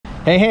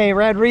Hey,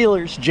 Rad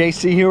Reelers,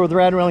 JC here with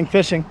Rad Reeling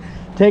Fishing.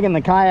 Taking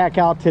the kayak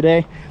out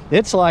today.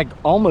 It's like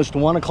almost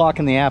 1 o'clock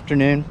in the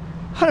afternoon,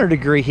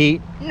 100-degree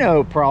heat,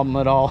 no problem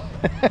at all.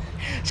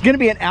 It's gonna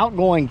be an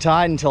outgoing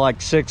tide until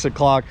like 6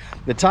 o'clock.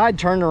 The tide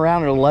turned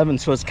around at 11,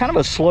 so it's kind of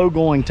a slow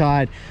going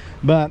tide,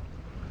 but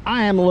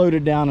I am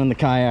loaded down in the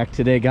kayak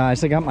today,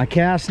 guys. I got my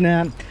cast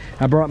net,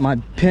 I brought my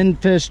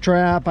pinfish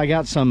trap, I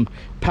got some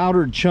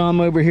powdered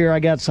chum over here, I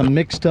got some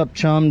mixed up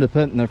chum to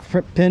put in the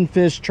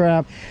pinfish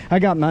trap, I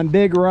got my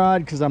big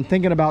rod because I'm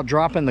thinking about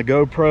dropping the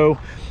GoPro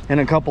in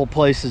a couple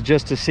places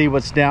just to see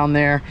what's down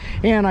there,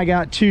 and I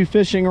got 2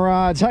 fishing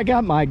rods. I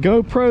got my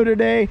GoPro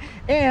today,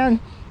 and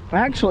I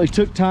actually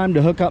took time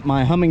to hook up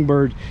my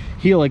Humminbird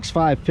Helix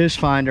 5 fish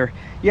finder.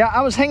 Yeah,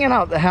 I was hanging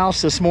out at the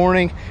house this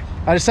morning.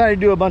 I decided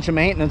to do a bunch of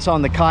maintenance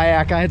on the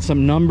kayak. I had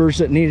some numbers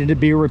that needed to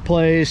be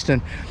replaced,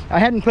 and I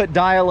hadn't put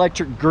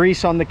dielectric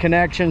grease on the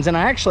connections, and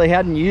I actually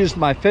hadn't used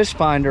my fish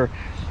finder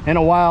in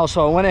a while,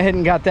 so I went ahead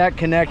and got that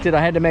connected.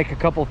 I had to make a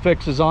couple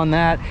fixes on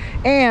that,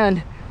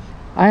 and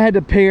I had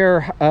to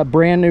pair a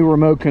brand new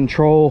remote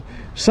control.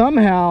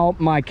 Somehow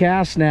my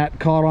cast net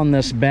caught on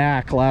this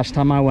back last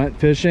time I went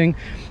fishing,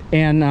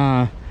 and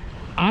I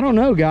don't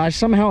know, guys,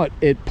 somehow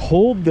it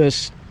pulled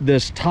this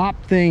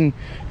top thing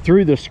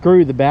through the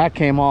screw. The back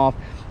came off,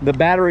 the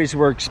batteries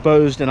were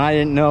exposed, and I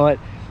didn't know it,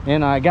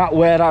 and I got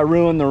wet. I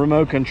ruined the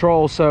remote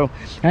control, so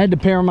I had to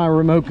pair my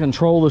remote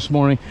control this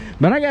morning.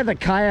 But I got the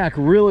kayak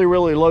really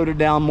loaded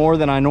down more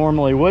than I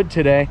normally would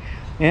today,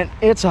 and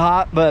it's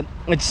hot, but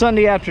it's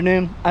Sunday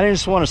afternoon. I didn't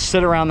just want to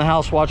sit around the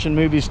house watching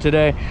movies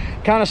today,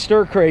 kind of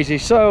stir crazy.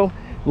 So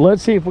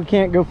let's see if we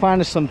can't go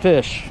find us some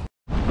fish.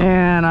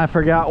 And I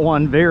forgot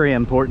one very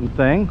important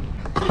thing.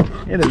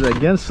 It is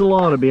against the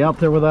law to be out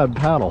there without a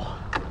paddle.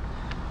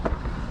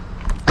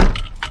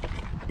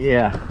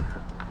 Yeah,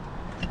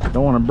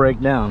 don't want to break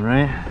down,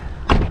 right?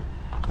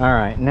 All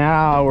right,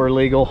 now we're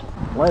legal.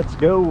 Let's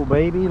go,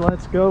 baby,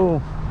 let's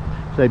go.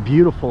 It's a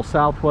beautiful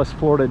Southwest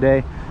Florida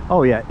day.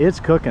 Oh yeah, it's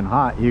cooking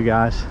hot, you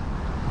guys.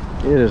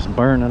 It is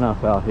burning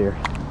up out here.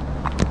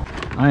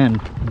 I am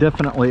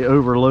definitely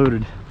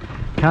overloaded,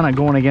 kind of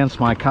going against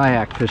my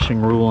kayak fishing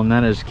rule, and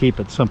that is keep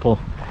it simple.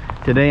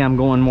 Today I'm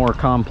going more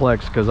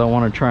complex because I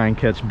want to try and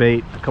catch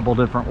bait a couple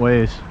different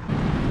ways.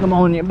 Come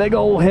on, you big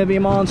old heavy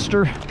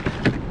monster.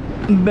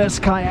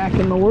 Best kayak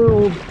in the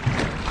world.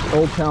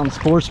 Old Town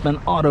Sportsman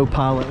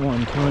Autopilot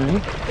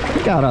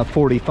 120. Got a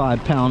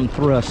 45-pound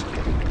thrust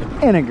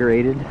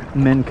integrated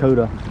Minn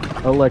Kota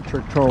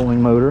electric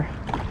trolling motor.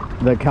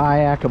 The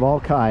kayak of all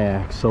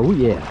kayaks. So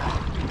yeah.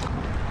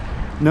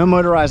 No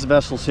motorized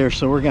vessels here,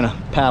 so we're gonna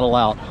paddle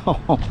out.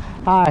 Oh,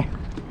 hi.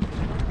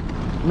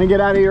 Let me get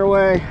out of your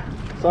way.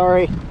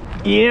 Sorry.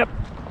 Yep,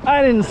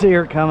 I didn't see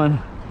her coming.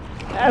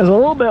 It was a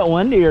little bit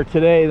windier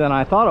today than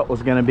I thought it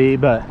was going to be,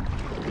 but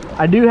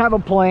I do have a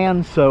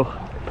plan, so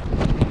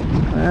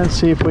let's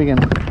see if we can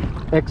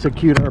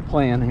execute our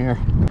plan here.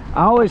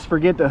 I always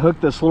forget to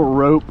hook this little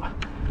rope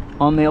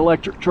on the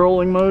electric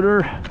trolling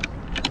motor.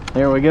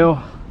 There we go.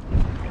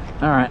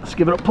 All right, let's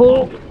give it a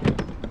pull.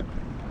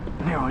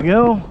 There we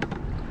go.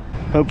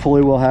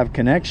 Hopefully we'll have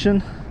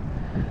connection.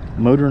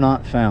 Motor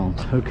not found.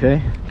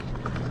 Okay.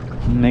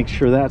 Make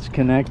sure that's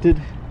connected.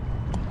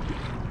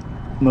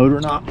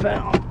 Motor not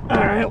found. All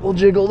right, we'll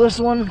jiggle this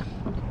one.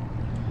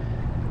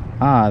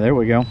 Ah, there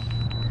we go.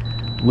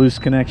 Loose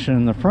connection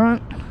in the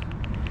front,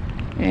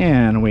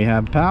 and we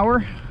have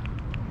power.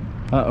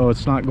 Uh-oh,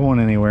 it's not going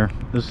anywhere.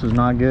 This is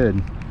not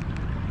good.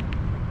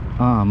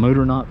 Ah,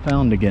 motor not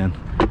found again.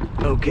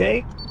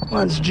 Okay,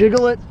 let's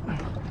jiggle it.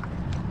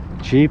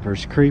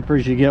 Jeepers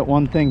creepers, you get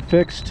one thing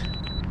fixed.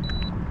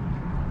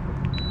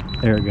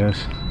 There it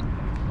goes.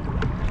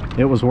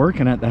 It was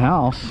working at the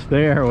house.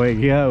 There we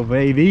go,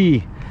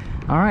 baby.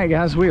 All right,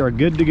 guys, we are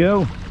good to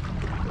go.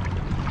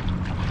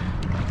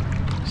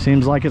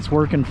 Seems like it's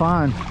working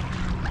fine.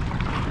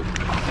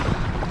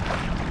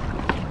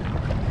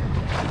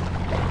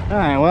 All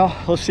right, well,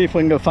 let's see if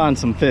we can go find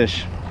some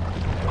fish.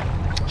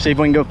 See if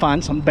we can go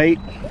find some bait.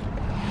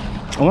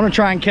 I want to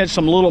try and catch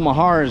some little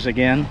mahars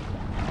again.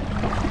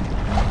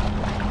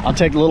 I'll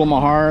take little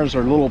mahars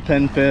or little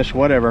pinfish,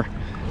 whatever.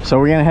 So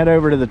we're gonna head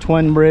over to the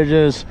Twin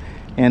Bridges,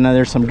 and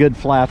there's some good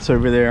flats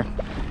over there.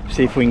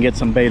 See if we can get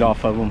some bait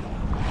off of them.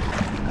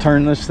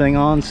 Turn this thing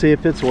on, see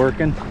if it's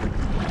working.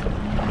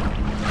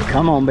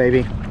 Come on,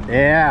 baby.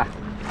 Yeah.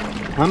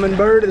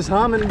 Humminbird is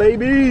humming,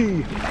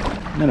 baby.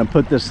 I'm gonna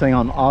put this thing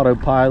on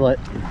autopilot.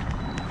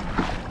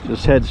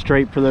 Just head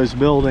straight for those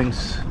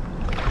buildings.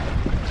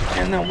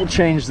 And then we'll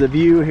change the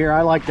view here.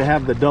 I like to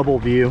have the double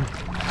view,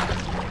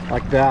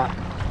 like that.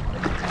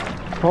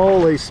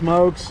 Holy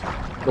smokes.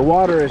 The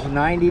water is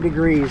 90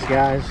 degrees,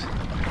 guys.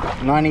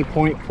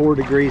 90.4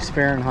 degrees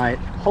Fahrenheit.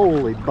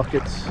 Holy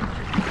buckets.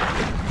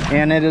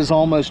 And it is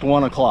almost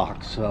 1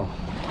 o'clock, so.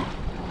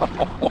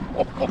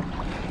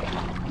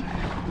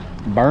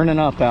 Burning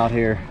up out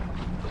here.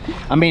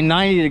 I mean,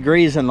 90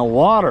 degrees in the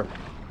water.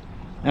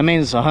 That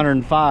means it's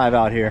 105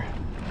 out here.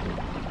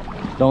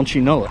 Don't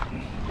you know it?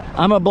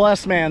 I'm a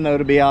blessed man, though,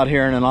 to be out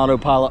here in an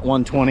Autopilot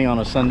 120 on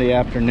a Sunday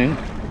afternoon.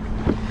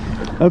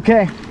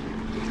 Okay,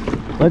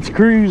 Let's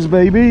cruise,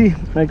 baby.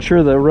 Make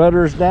sure the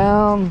rudder's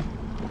down.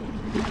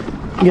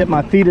 Get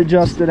my feet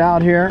adjusted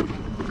out here.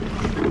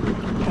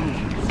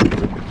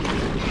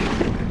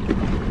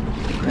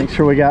 Make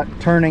sure we got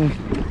turning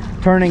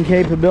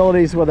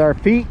capabilities with our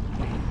feet.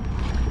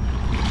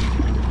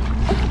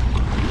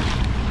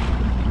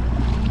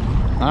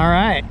 All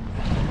right.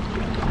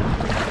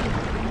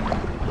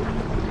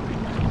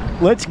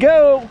 Let's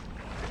go.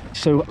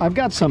 So I've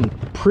got some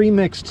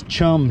pre-mixed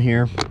chum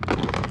here.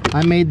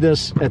 I made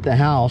this at the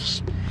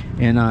house,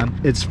 and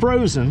it's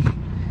frozen.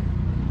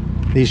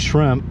 These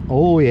shrimp.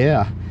 Oh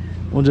yeah.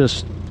 Why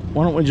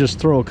don't we just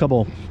throw a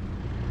couple.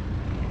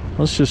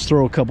 Let's just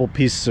throw a couple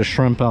pieces of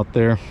shrimp out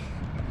there.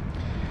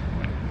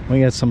 We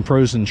got some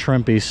frozen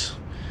shrimpies.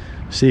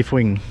 See if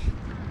we can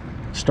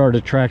start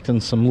attracting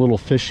some little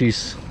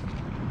fishies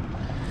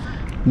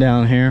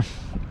down here.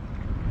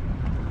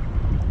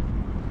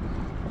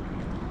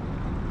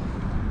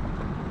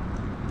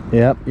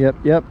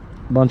 Yep.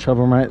 Bunch of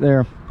them right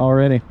there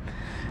already.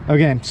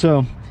 Okay,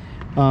 so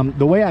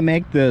the way I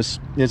make this,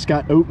 it's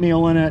got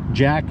oatmeal in it,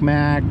 jack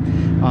mac.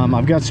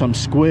 I've got some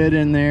squid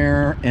in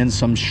there and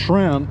some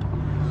shrimp,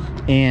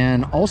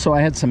 and also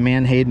I had some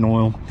Manhattan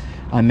oil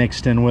I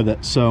mixed in with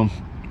it. So,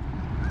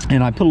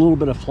 and I put a little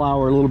bit of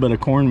flour, a little bit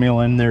of cornmeal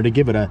in there to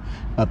give it a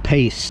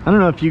paste. I don't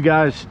know if you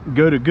guys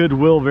go to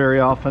Goodwill very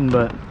often,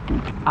 but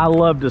I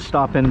love to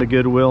stop into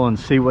Goodwill and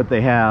see what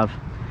they have.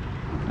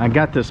 I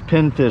got this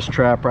pinfish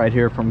trap right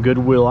here from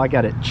Goodwill. I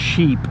got it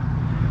cheap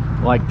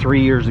like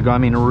 3 years ago. I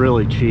mean,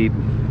 really cheap.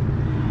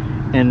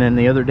 And then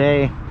the other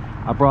day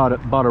I bought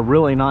a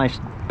really nice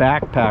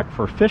backpack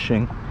for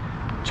fishing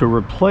to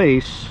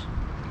replace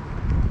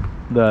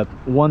the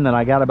one that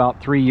I got about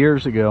 3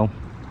 years ago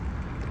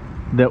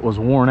that was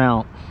worn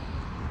out.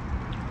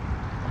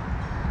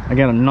 I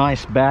got a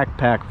nice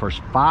backpack for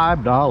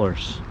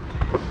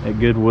 $5 at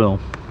Goodwill.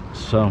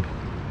 So,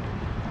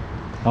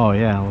 oh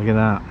yeah, look at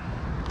that.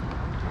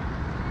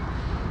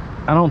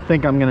 I don't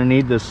think I'm gonna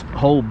need this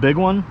whole big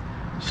one,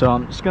 so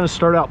I'm just gonna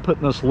start out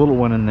putting this little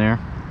one in there.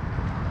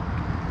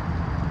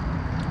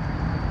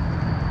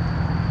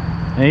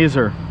 And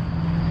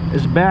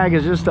this bag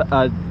is just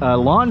a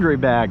laundry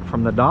bag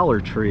from the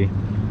Dollar Tree.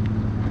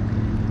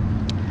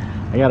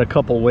 I got a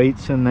couple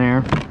weights in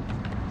there.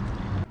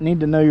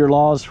 Need to know your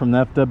laws from the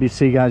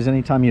FWC, guys.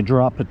 Anytime you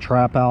drop a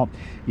trap out,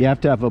 you have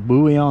to have a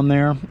buoy on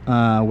there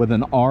with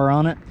an R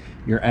on it,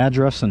 your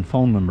address and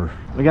phone number.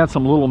 We got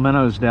some little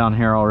minnows down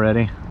here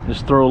already.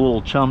 Just throw a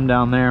little chum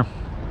down there.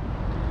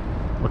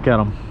 Look at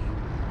them.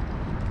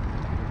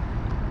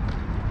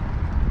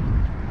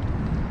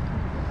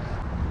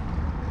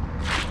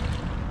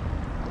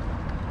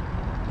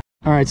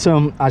 All right,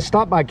 so I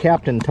stopped by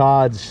Captain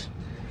Todd's.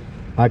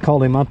 I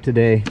called him up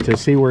today to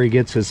see where he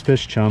gets his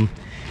fish chum,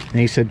 and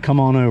he said,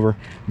 come on over.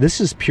 This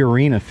is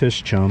Purina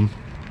fish chum,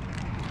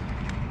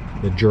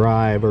 the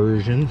dry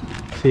version.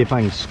 See if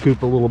I can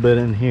scoop a little bit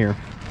in here.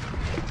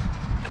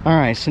 All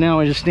right, so now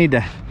I just need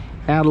to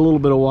add a little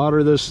bit of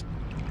water to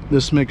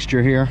this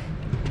mixture here.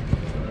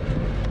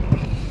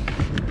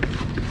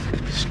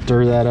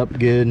 Stir that up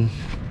good.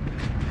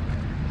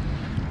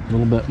 A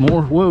little bit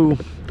more. Whoa,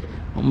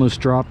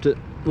 almost dropped it.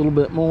 A little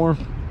bit more.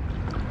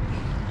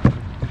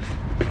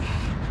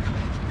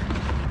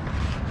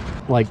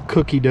 Like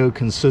cookie dough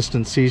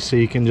consistency, so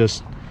you can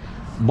just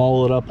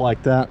ball it up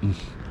like that and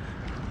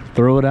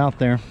throw it out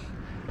there.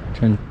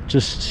 And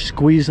just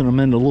squeezing them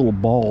into little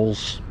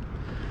balls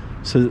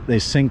so that they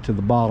sink to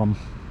the bottom.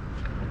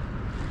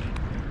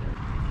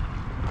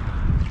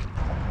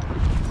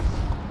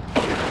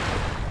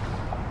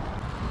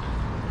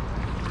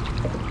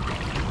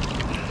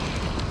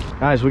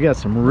 Guys, we got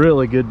some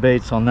really good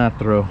baits on that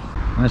throw.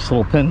 Nice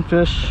little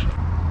pinfish.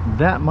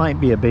 That might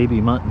be a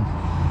baby mutton.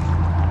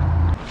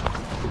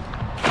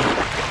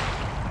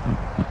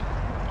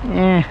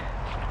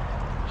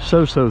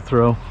 So-so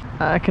throw.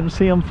 I can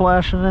see them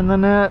flashing in the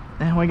net,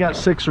 and we got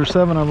 6 or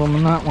 7 of them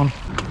in that one.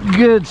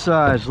 Good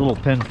size little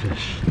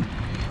pinfish.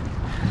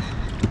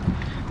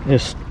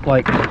 Just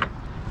like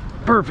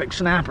perfect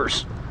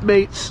snappers,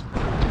 baits.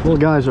 Little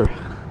guys are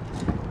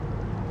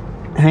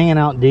hanging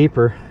out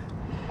deeper.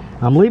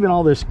 I'm leaving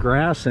all this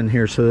grass in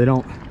here so they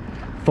don't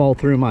fall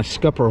through my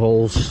scupper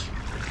holes.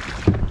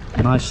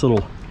 Nice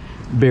little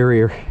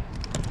barrier.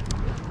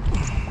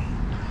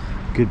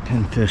 Good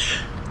pinfish.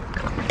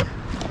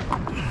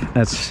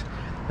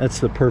 That's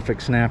the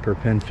perfect snapper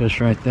pinfish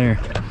right there.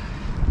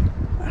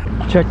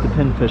 Check the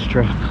pinfish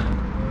trap.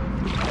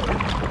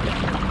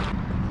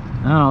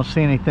 I don't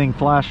see anything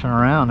flashing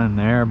around in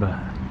there, but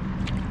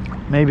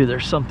maybe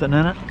there's something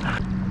in it.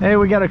 Hey,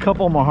 we got a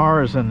couple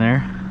maharas in there.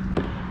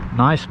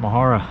 Nice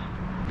mahara.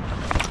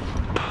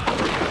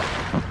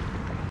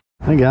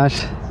 Hey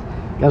guys,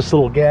 got this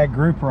little gag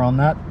grouper on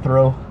that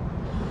throw,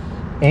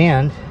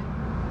 and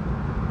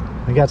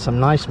we got some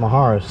nice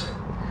maharas.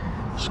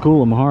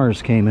 School of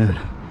maharas came in,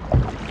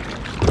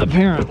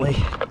 apparently.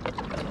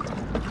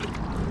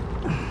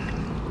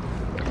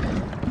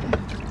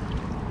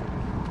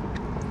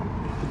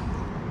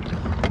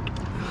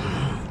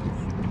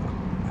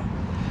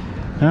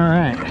 All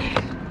right,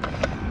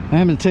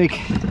 I'm gonna take,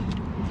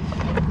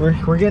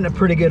 we're getting a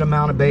pretty good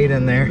amount of bait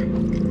in there.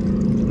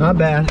 Not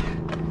bad.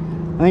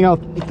 I think I'll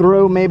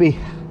throw maybe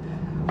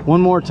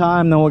one more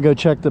time, then we'll go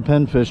check the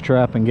pinfish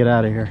trap and get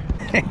out of here.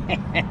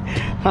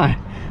 Hi,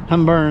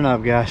 I'm burning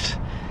up, guys.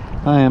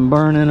 I am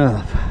burning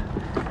up.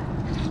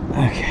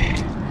 Okay.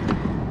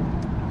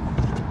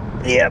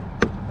 Yep.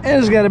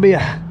 It's gotta be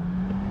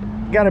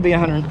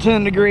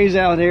 110 degrees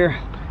out here.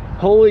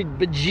 Holy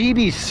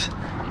bejeebies.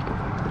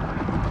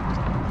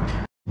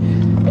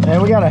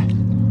 And we got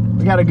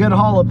a good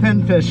haul of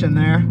pinfish in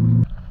there.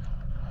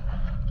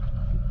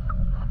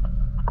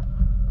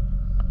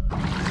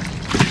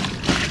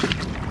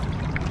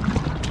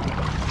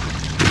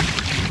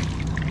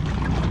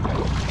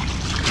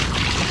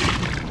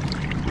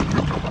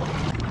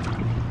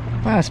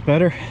 That's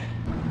better.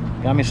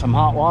 Got me some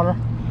hot water.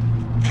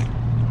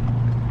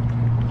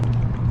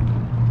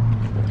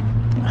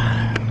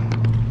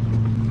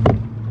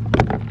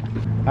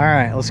 All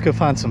right, let's go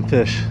find some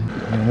fish.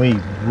 And we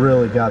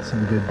really got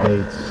some good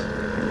baits.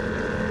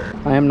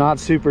 I am not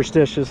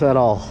superstitious at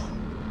all.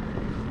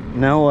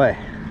 No way.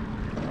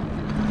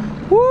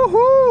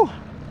 Woohoo!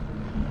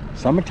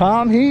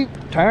 Summertime heat,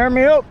 tear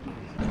me up.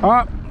 All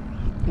right,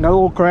 got a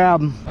little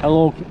crab. A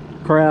little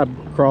crab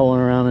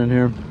crawling around in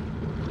here.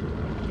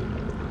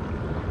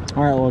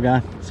 All right, little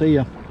guy, see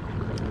ya.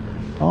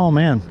 Oh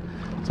man,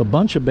 it's a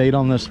bunch of bait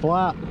on this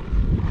flat.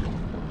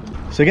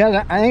 So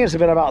guys, I think it's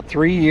been about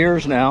 3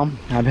 years now.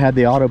 I've had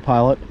the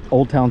Autopilot,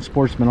 Old Town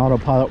Sportsman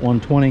Autopilot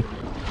 120.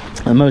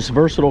 The most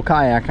versatile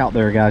kayak out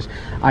there, guys.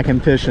 I can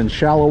fish in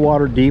shallow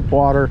water, deep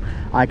water.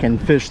 I can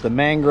fish the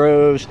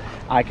mangroves.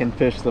 I can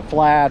fish the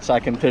flats. I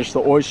can fish the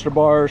oyster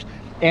bars.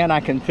 And I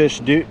can fish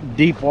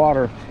deep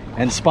water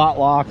and spot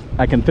lock.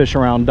 I can fish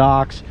around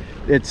docks.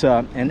 It's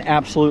an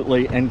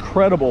absolutely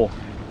incredible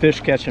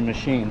fish catching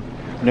machine,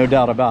 no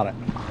doubt about it.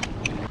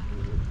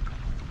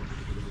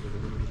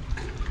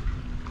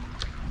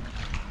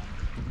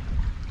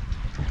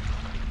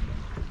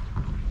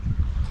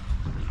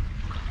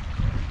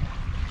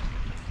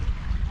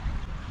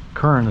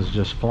 Current is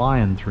just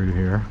flying through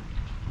here.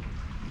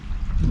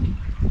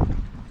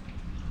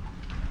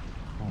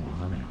 Oh,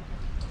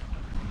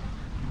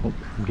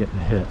 I'm getting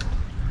hit.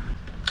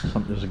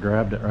 Something just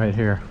grabbed it right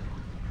here.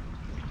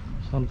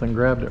 Something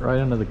grabbed it right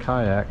into the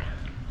kayak.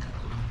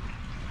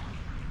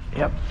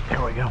 Yep,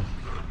 there we go.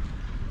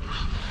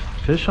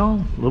 Fish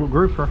on, little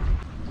grouper.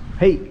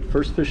 Hey,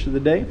 first fish of the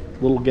day,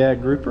 little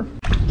gag grouper.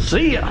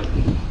 See ya!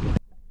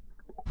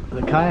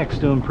 The kayak's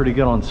doing pretty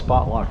good on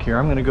spot lock here.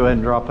 I'm gonna go ahead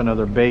and drop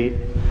another bait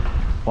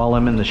while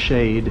I'm in the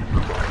shade.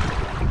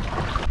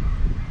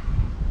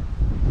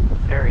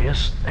 There he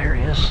is, there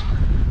he is.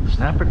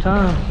 Snapper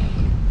time.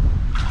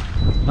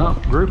 Oh,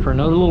 grouper,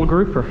 another little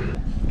grouper.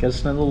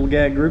 Guess another little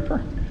gag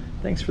grouper.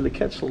 Thanks for the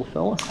catch, little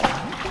fella.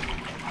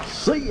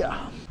 See ya!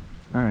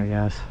 All right,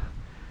 guys.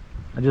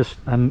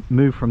 I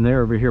moved from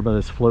there over here by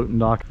this floating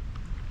dock.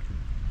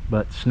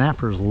 But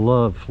snappers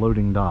love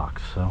floating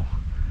docks, so.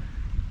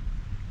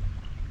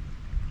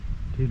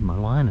 Dude, my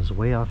line is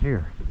way out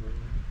here.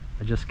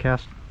 I just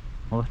cast,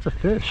 well, that's a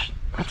fish.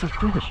 That's a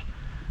fish.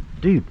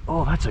 Dude,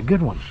 oh, that's a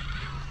good one.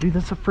 Dude,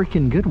 that's a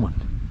freaking good one.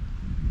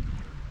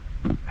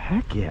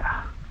 Heck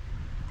yeah.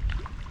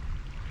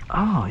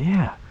 Oh,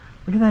 yeah.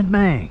 Look at that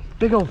mang.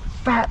 Big old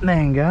fat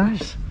mang,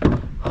 guys.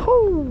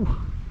 Whoo.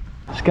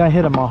 This guy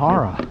hit a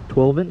Mahara,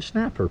 12-inch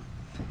snapper.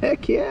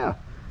 Heck yeah.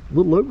 A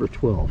little over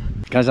 12.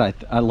 Guys, I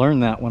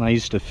learned that when I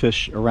used to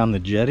fish around the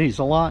jetties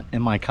a lot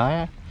in my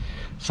kayak.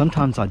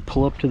 Sometimes I'd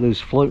pull up to those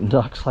floating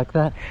docks like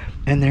that,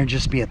 and there'd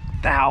just be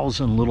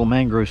 1,000 little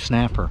mangrove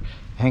snapper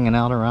hanging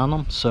out around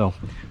them. So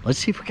let's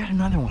see if we got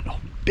another one. Oh,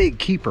 big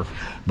keeper.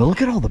 But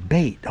look at all the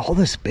bait. All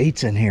this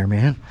bait's in here,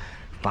 man.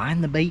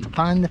 Find the bait,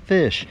 find the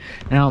fish.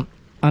 Now,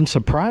 I'm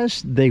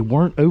surprised they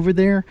weren't over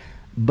there,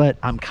 but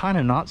I'm kind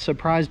of not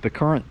surprised. The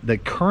current,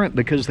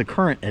 because the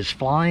current is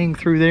flying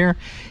through there.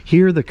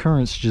 Here, the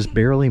current's just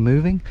barely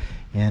moving.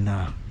 And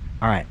all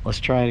right, let's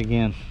try it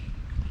again.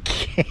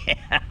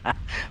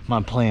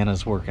 My plan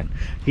is working.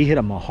 He hit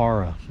a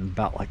Mahara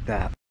about like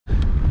that.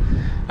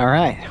 All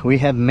right, we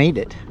have made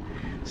it.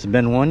 It's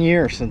been 1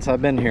 year since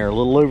I've been here, a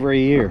little over a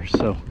year.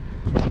 So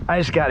I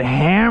just got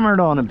hammered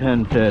on a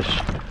pinfish.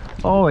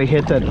 Oh, he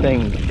hit that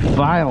thing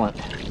violent.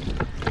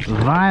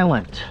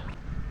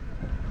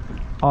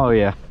 Oh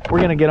yeah,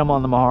 we're gonna get them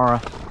on the Mahara.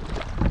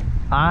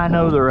 I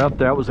know they're up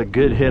there. That was a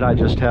good hit I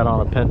just had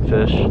on a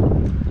pinfish.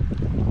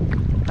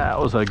 That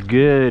was a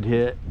good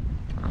hit.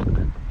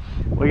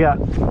 We got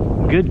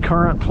good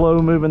current flow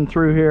moving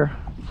through here.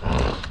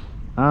 I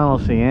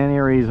don't see any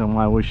reason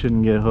why we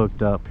shouldn't get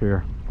hooked up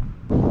here.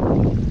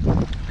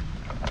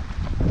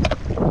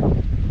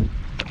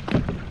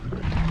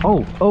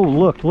 Oh,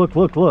 look.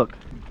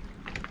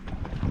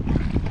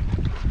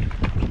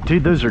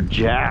 Dude, those are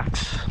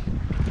jacks.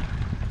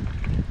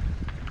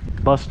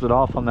 Busted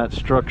off on that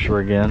structure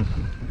again.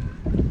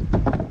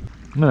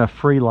 I'm gonna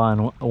free line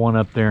one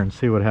up there and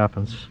see what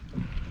happens.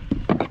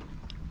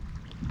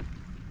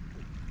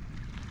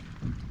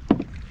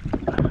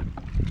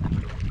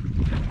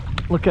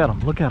 Look at him,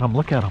 look at him,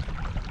 look at him.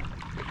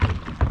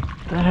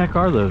 The heck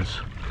are those?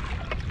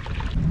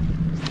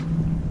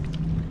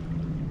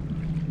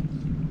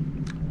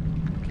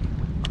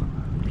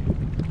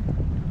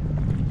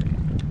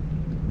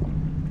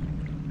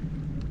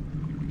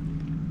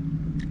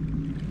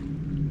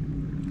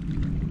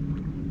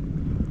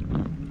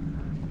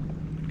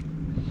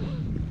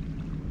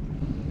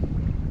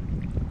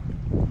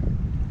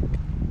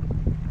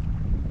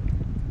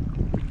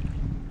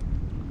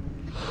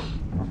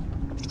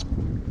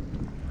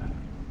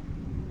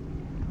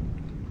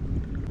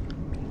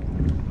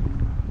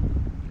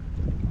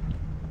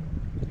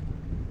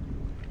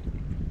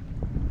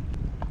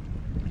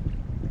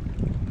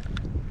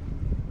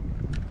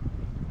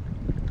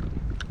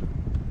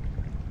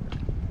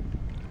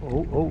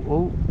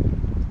 Oh.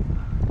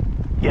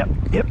 Yep.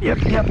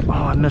 Oh,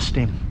 I missed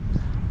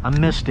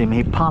him.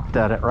 He popped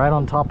at it right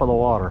on top of the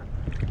water.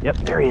 Yep,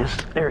 there he is.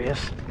 There he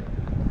is.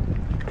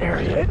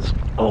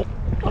 Oh,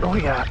 what do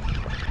we got?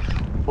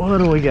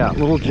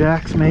 Little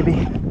jacks,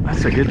 maybe?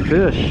 That's a good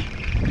fish.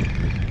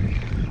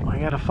 I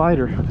got a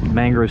fighter.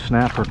 Mangrove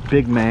snapper.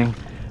 Big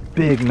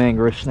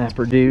mangrove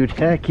snapper, dude.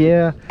 Heck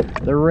yeah.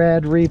 The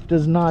Rad Reef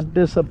does not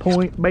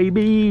disappoint,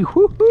 baby.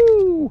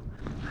 Woohoo!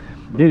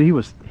 Dude, he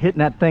was hitting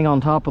that thing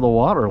on top of the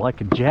water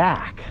like a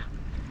jack.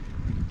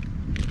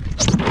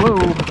 Whoa.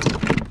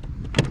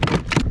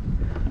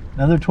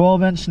 Another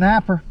 12-inch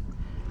snapper.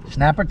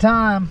 Snapper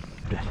time.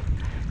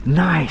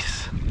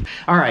 Nice.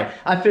 All right,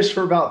 I fished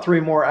for about 3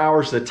 more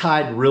hours. The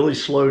tide really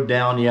slowed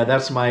down. Yeah,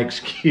 that's my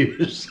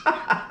excuse.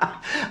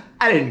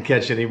 I didn't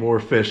catch any more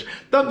fish.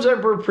 Thumbs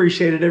up,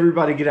 appreciate it.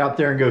 Everybody get out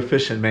there and go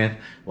fishing, man.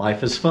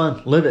 Life is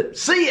fun. Live it.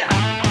 See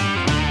ya.